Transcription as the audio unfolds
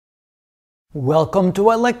Welcome to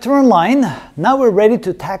Lecture Online. Now we're ready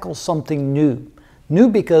to tackle something new. New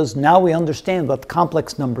because now we understand what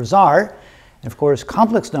complex numbers are. And of course,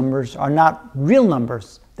 complex numbers are not real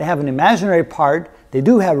numbers. They have an imaginary part. They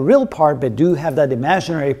do have a real part, but do have that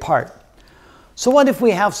imaginary part. So what if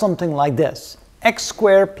we have something like this? X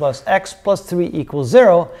squared plus x plus 3 equals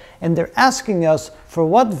 0. And they're asking us for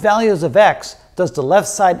what values of x does the left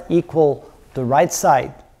side equal the right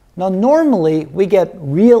side. Now normally we get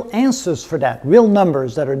real answers for that, real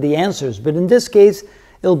numbers that are the answers, but in this case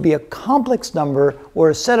it'll be a complex number or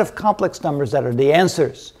a set of complex numbers that are the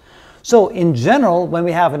answers. So in general, when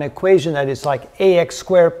we have an equation that is like ax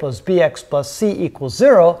squared plus bx plus c equals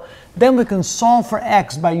 0, then we can solve for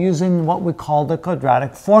x by using what we call the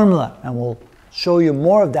quadratic formula, and we'll show you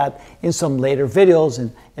more of that in some later videos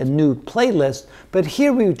in a new playlist. But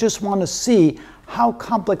here we just want to see how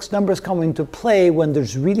complex numbers come into play when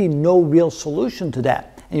there's really no real solution to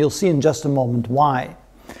that. And you'll see in just a moment why.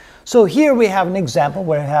 So here we have an example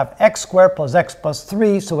where we have x squared plus x plus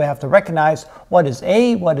 3, so we have to recognize what is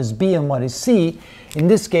a, what is b, and what is c. In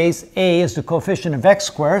this case, a is the coefficient of x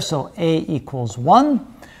squared, so a equals 1.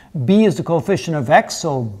 b is the coefficient of x,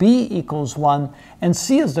 so b equals 1. And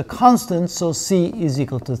c is the constant, so c is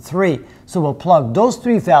equal to 3. So we'll plug those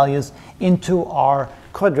three values into our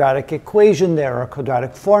quadratic equation there, or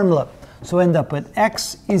quadratic formula. So we end up with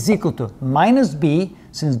x is equal to minus b,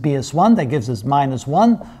 since b is 1, that gives us minus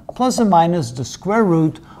 1, plus or minus the square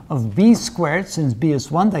root of b squared, since b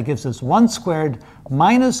is 1, that gives us 1 squared,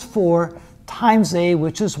 minus 4 times a,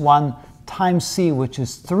 which is 1, times c, which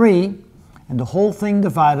is 3, and the whole thing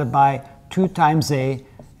divided by 2 times a,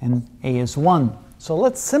 and a is 1. So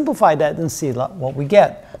let's simplify that and see what we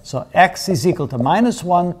get. So x is equal to minus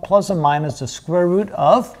 1 plus or minus the square root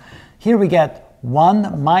of, here we get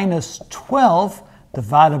 1 minus 12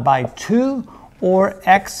 divided by 2, or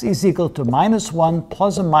x is equal to minus 1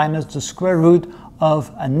 plus or minus the square root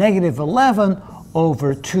of a negative 11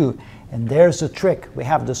 over 2. And there's the trick. We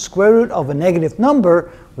have the square root of a negative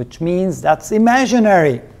number, which means that's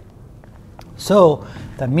imaginary. So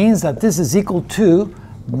that means that this is equal to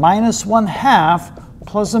minus 1/2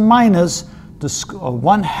 plus or minus the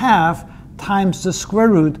 1/2 times the square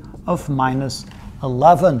root of minus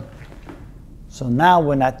 11. So now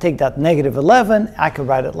when I take that negative 11, I can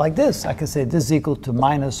write it like this. I can say this is equal to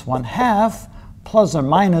minus 1/2 plus or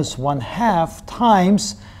minus 1/2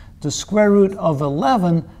 times the square root of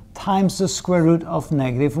 11 times the square root of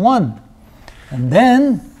negative 1. And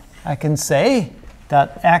then I can say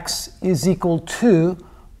that x is equal to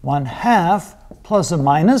 1/2 plus or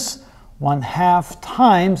minus 1/2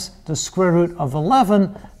 times the square root of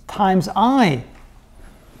 11 times I.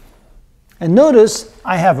 And notice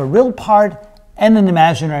I have a real part and an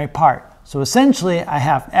imaginary part. So essentially I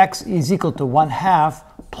have x is equal to 1/2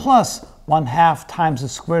 plus 1/2 times the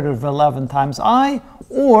square root of 11 times I,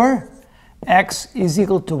 or x is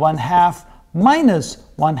equal to 1/2 minus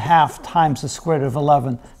 1/2 times the square root of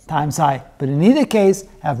 11 times I. But in either case,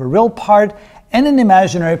 I have a real part and an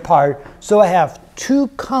imaginary part, so I have two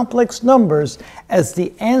complex numbers as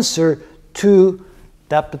the answer to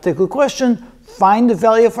that particular question. Find the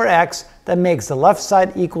value for x that makes the left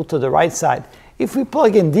side equal to the right side. If we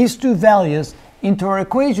plug in these two values into our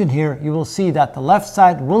equation here, you will see that the left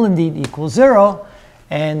side will indeed equal 0,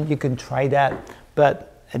 and you can try that.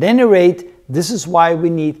 But at any rate, this is why we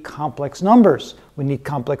need complex numbers. We need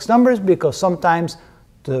complex numbers because sometimes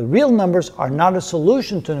the real numbers are not a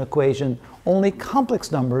solution to an equation. Only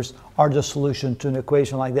complex numbers are the solution to an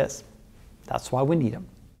equation like this. That's why we need them.